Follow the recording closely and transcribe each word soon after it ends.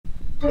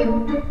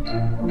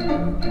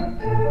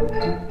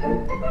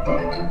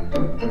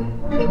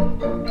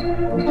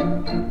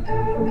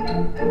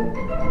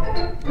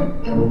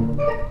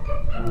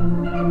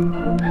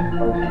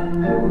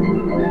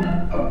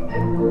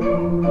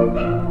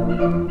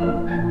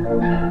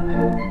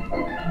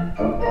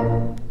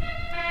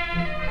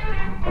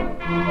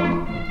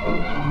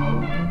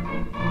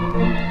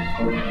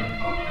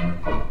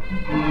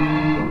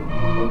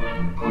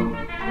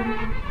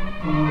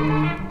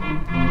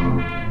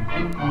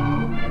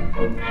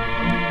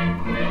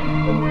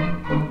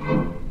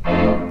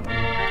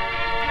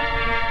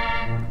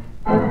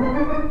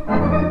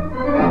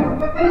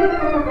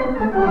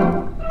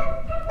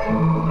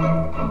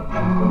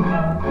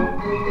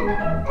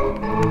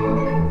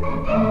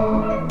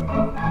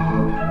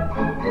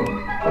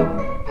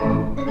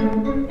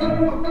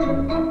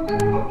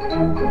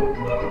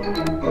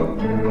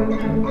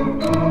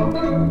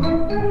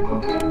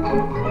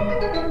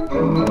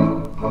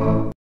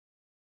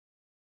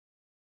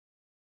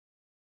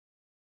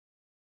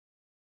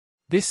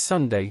This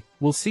Sunday,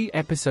 we'll see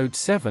episode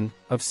 7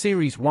 of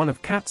series 1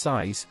 of Cat's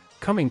Eyes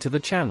coming to the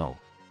channel.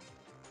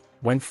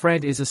 When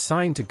Fred is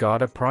assigned to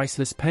guard a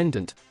priceless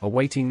pendant,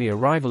 awaiting the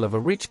arrival of a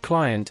rich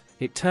client,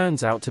 it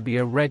turns out to be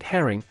a red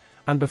herring,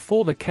 and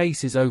before the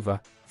case is over,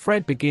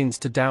 Fred begins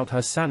to doubt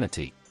her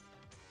sanity.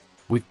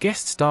 With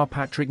guest star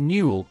Patrick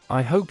Newell,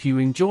 I hope you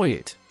enjoy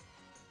it.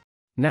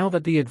 Now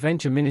that the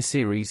adventure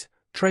miniseries,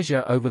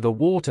 Treasure Over the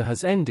Water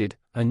has ended,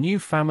 a new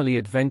family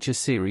adventure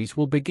series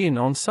will begin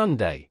on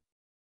Sunday.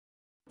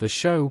 The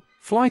show,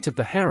 Flight of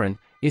the Heron,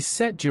 is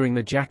set during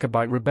the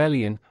Jacobite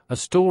Rebellion, a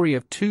story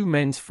of two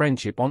men's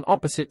friendship on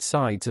opposite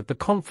sides of the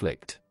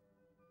conflict.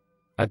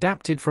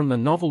 Adapted from the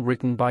novel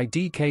written by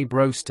D.K.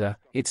 Brewster,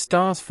 it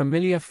stars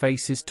familiar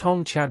faces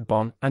Tom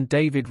Chadbourne and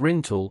David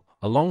Rintoul,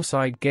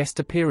 alongside guest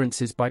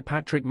appearances by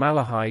Patrick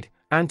Malahide,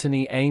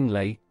 Anthony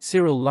Ainlay,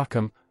 Cyril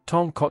Luckham,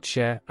 Tom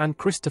Cotshare, and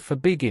Christopher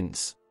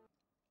Biggins.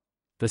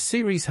 The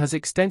series has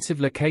extensive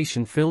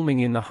location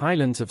filming in the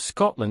Highlands of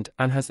Scotland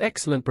and has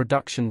excellent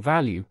production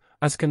value,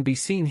 as can be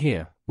seen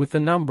here, with the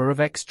number of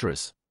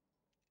extras.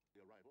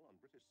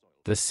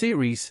 The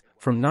series,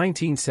 from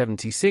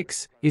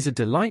 1976, is a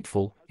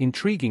delightful,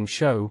 intriguing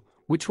show,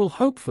 which will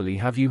hopefully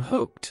have you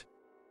hooked.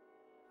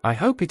 I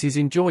hope it is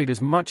enjoyed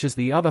as much as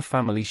the other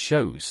family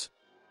shows.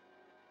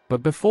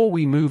 But before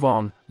we move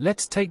on,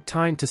 let's take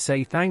time to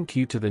say thank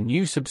you to the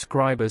new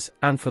subscribers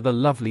and for the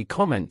lovely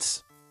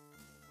comments.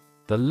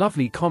 The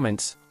lovely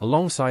comments,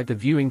 alongside the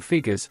viewing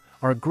figures,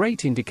 are a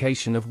great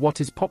indication of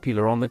what is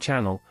popular on the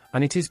channel,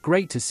 and it is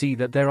great to see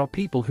that there are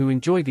people who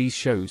enjoy these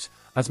shows,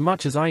 as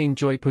much as I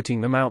enjoy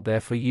putting them out there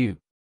for you.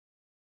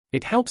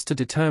 It helps to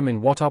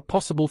determine what are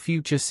possible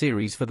future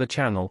series for the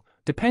channel,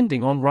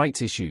 depending on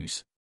rights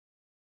issues.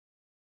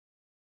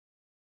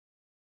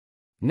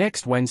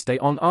 Next Wednesday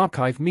on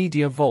Archive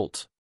Media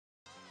Vault.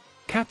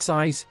 Cat's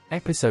Eyes,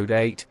 Episode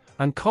 8,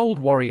 and Cold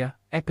Warrior,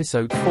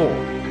 Episode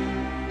 4.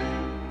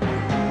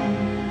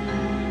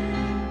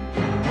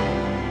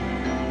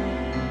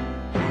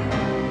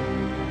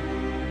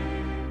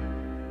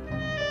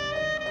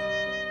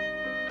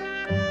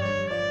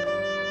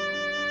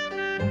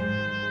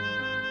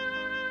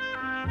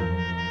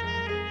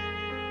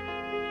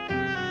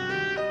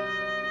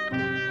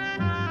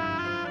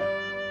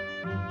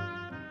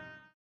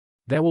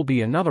 There will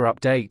be another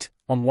update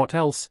on what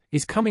else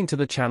is coming to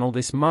the channel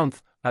this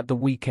month, at the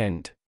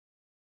weekend.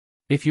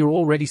 If you're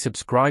already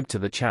subscribed to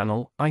the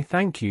channel, I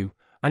thank you,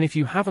 and if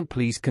you haven't,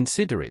 please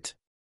consider it.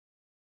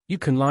 You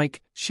can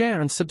like, share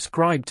and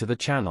subscribe to the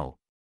channel.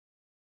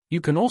 You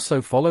can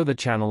also follow the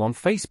channel on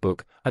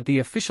Facebook, at the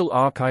official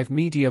Archive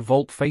Media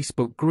Vault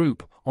Facebook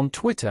group, on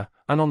Twitter,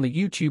 and on the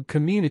YouTube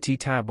community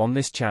tab on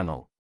this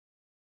channel.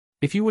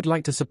 If you would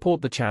like to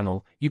support the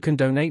channel, you can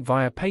donate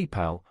via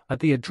PayPal,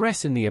 at the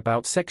address in the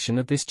About section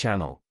of this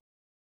channel.